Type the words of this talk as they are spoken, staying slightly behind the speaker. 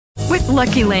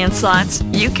Lucky Land Slots,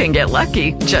 you can get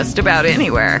lucky just about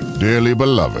anywhere. Dearly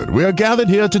beloved, we are gathered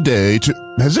here today to...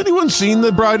 Has anyone seen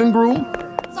the bride and groom?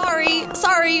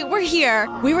 Sorry, we're here.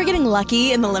 We were getting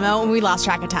lucky in the limo and we lost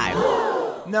track of time.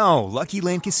 No, Lucky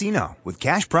Land Casino, with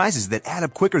cash prizes that add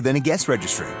up quicker than a guest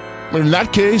registry. In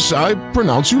that case, I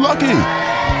pronounce you lucky.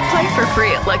 Play for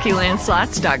free at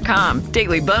LuckyLandSlots.com.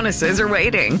 Daily bonuses are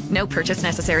waiting. No purchase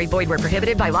necessary. Void where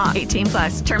prohibited by law.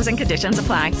 18+. Terms and conditions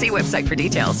apply. See website for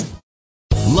details.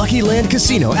 Lucky Land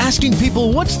Casino, asking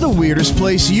people, what's the weirdest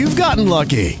place you've gotten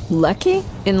lucky? Lucky?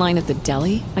 In line at the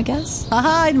deli, I guess?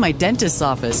 Aha, in my dentist's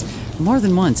office. More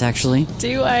than once, actually.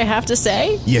 Do I have to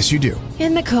say? Yes, you do.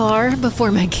 In the car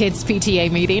before my kids' PTA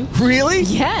meeting. Really?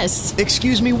 Yes.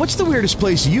 Excuse me, what's the weirdest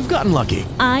place you've gotten lucky?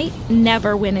 I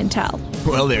never win and tell.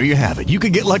 Well, there you have it. You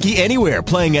can get lucky anywhere,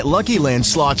 playing at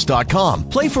LuckyLandSlots.com.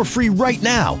 Play for free right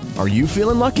now. Are you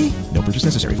feeling lucky? No purchase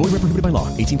necessary. Void where prohibited by law.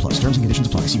 18+. Terms and conditions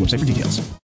apply. See website for details.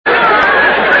 I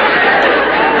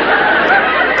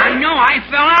know. I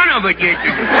fell out of it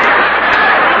yesterday.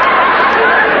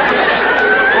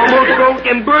 Almost broke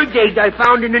them bird eggs I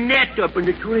found in the net up in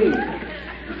the tree.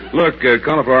 Look,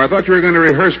 Cauliflower, I thought you were going to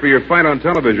rehearse for your fight on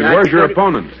television. Where's your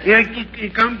opponent? Yeah,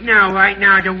 it comes now, right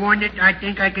now, the one that I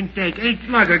think I can take. Hey,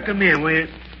 Slugger, come here, will you?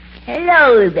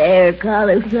 Hello there,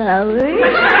 Cauliflower.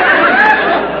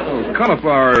 Oh,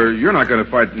 Cauliflower, you're not going to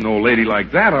fight an old lady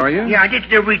like that, are you? Yeah, this is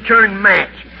the return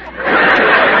match.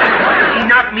 He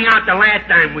knocked me out the last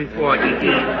time we fought, he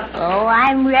did. Oh,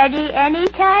 I'm ready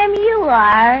anytime you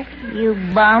are, you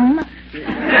bum.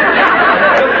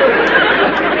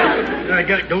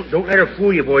 Don't let her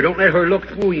fool you, boy. Don't let her look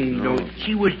fool you, you know.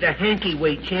 She was the hanky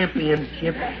weight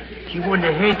championship. She won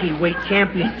the hanky weight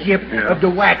championship of the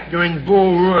WAC during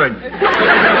Bull Run. Is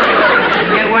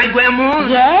that right, Grandma?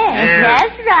 Yes,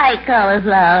 that's right,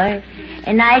 Cauliflower.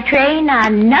 And I train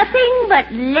on nothing but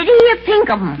Lydia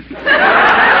Pinkham.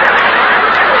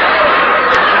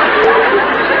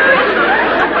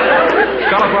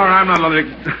 Cauliflower, I'm not letting...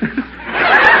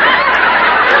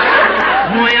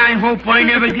 Boy, I hope I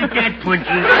never get that punchy.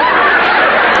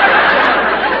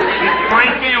 It's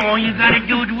right there. All you gotta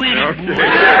do is win it. Okay.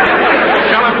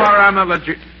 Cauliflower, I'm not letting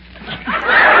you...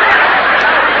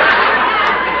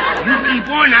 You keep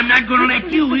on. I'm not gonna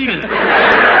let you either.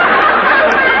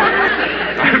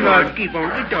 Keep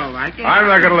on. It's all right. I'm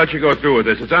not going to let you go through with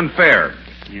this. It's unfair.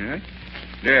 Yes?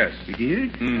 Yes. You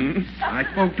did? Mm-hmm. I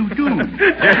spoke to too.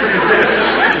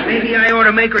 Maybe I ought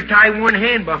to make her tie one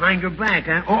hand behind her back,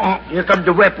 huh? Oh, here comes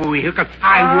the referee. Here comes ref.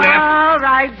 All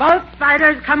right, both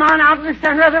fighters, come on out in the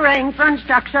center of the ring for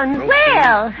instructions. Okay.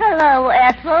 Well, hello,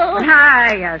 Ethel.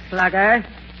 Hiya, Slugger.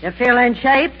 You feel in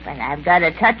shape? Well, I've got a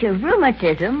touch of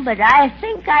rheumatism, but I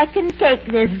think I can take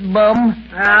this bum.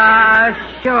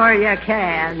 Sure you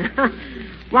can.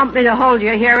 Want me to hold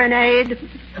your hearing aid?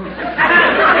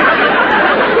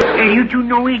 Hey, you two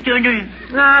know each other?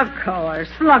 Of course.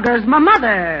 Slugger's my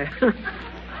mother.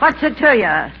 What's it to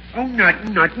you? Oh,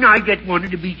 nothing. I just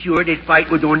wanted to be sure this fight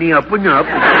was on the up and up.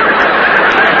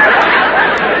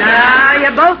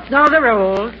 You both know the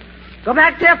rules. Go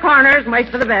back to your corners and wait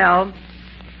for the bell.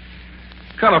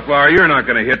 Cauliflower, you're not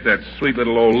going to hit that sweet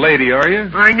little old lady, are you?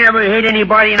 I never hit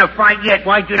anybody in a fight yet.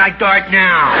 Why should I start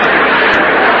now?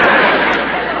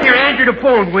 Here, answer the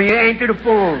phone, will you? Answer the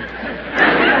phone.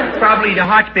 Probably the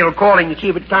hospital calling to see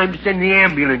if it's time to send the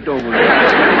ambulance over.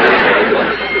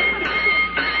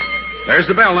 There's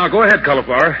the bell. Now, go ahead,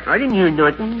 Cauliflower. I didn't hear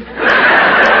nothing.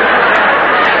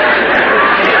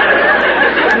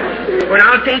 But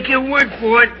I'll take your word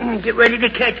for it. Get ready to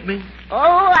catch me. Oh,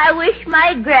 I wish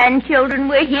my grandchildren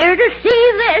were here to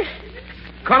see this.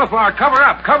 Cauliflower, cover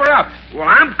up. Well,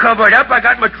 I'm covered up. I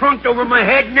got my trunk over my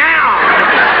head now.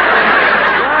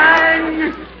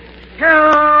 1, 2,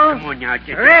 Come on now,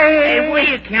 Chicken. Hey, what are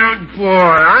you counting for?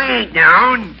 I ain't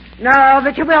down. No,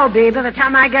 but you will be by the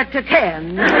time I get to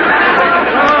 10. 4,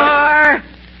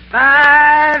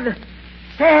 5,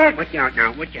 6. Watch out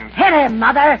now. Hit him,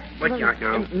 Mother. Watch out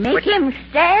now. Make him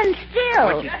stand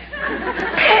still.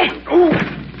 Ooh.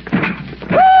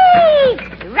 Whee!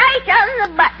 Right on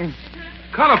the button.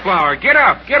 Cauliflower, get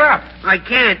up. I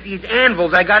can't. These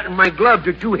anvils I got in my gloves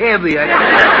are too heavy. 2,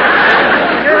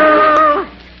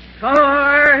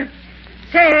 4,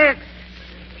 6,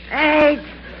 8,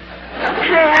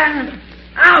 10.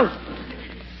 Out.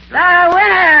 The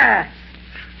winner,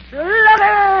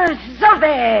 Slugger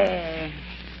Sophie.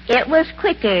 It was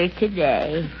quicker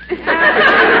today.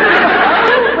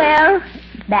 Oh, well,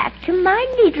 back to my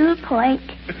needlepoint.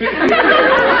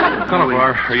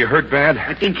 Cauliflower, are you hurt bad?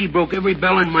 I think he broke every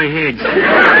bell in my head.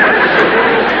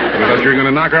 I thought you were going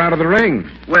to knock her out of the ring.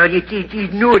 Well,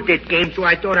 she's new at this game, so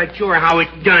I thought I'd show her how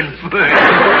it's done first.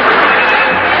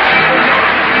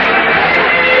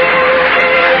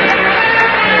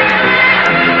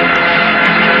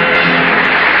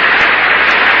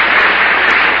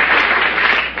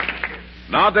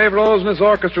 Now Dave Rose and his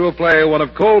orchestra will play one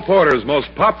of Cole Porter's most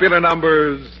popular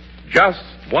numbers, Just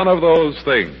One of Those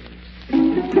Things.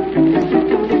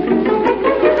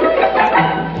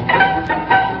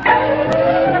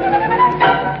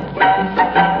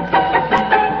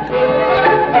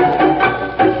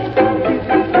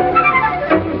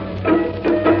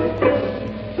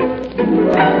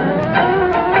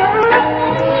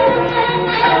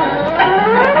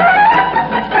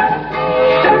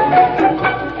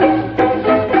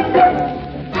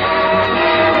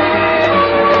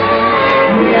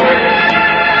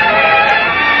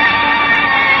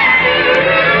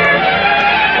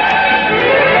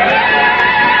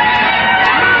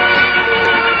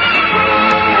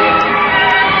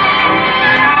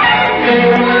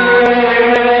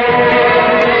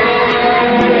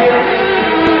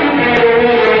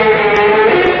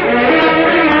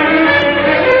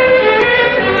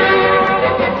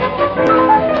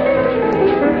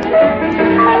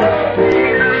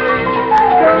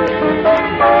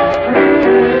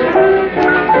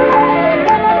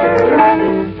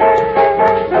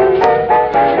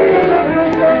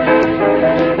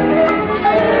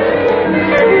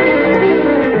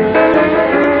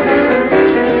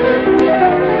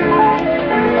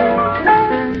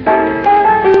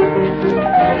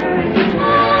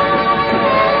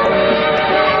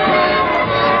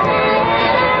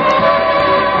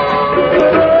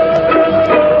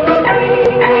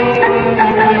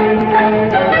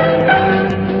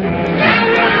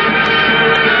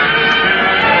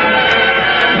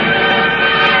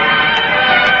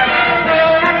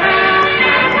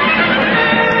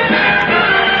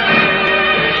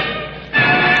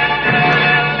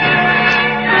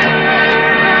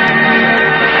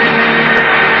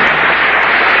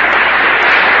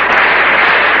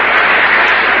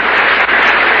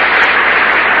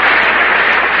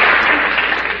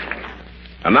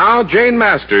 And now, Jane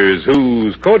Masters,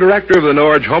 who's co-director of the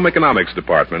Norge Home Economics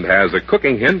Department, has a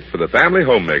cooking hint for the family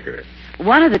homemaker.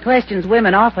 One of the questions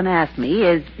women often ask me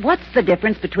is, what's the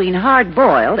difference between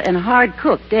hard-boiled and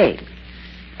hard-cooked eggs?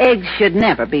 Eggs should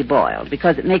never be boiled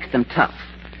because it makes them tough.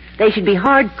 They should be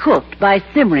hard-cooked by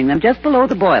simmering them just below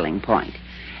the boiling point.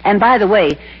 And by the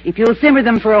way, if you'll simmer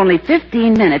them for only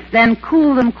 15 minutes, then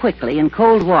cool them quickly in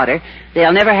cold water,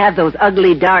 they'll never have those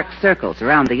ugly dark circles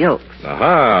around the yolks.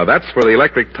 Aha, that's where the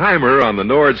electric timer on the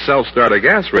Norge self-starter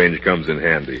gas range comes in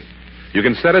handy. You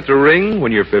can set it to ring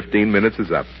when your 15 minutes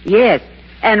is up. Yes.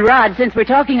 And Rod, since we're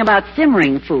talking about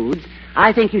simmering foods,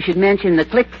 I think you should mention the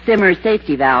click simmer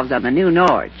safety valves on the new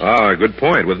Norge. Ah, good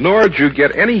point. With Norge, you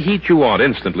get any heat you want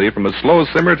instantly from a slow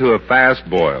simmer to a fast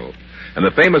boil. And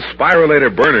the famous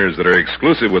spiralator burners that are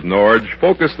exclusive with Norge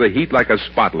focus the heat like a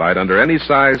spotlight under any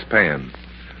size pan.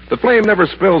 The flame never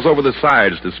spills over the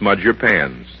sides to smudge your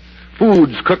pans.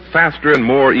 Foods cook faster and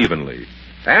more evenly.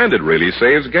 And it really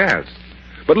saves gas.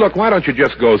 But look, why don't you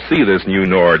just go see this new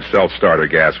Norge self-starter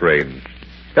gas range?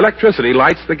 Electricity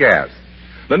lights the gas.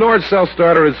 The Norge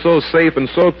self-starter is so safe and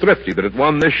so thrifty that it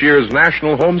won this year's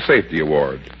National Home Safety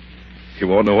Award. You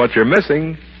won't know what you're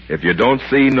missing if you don't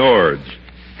see Norge.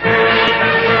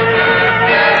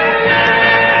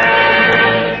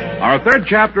 Our third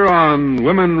chapter on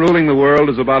Women Ruling the World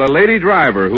is about a lady driver who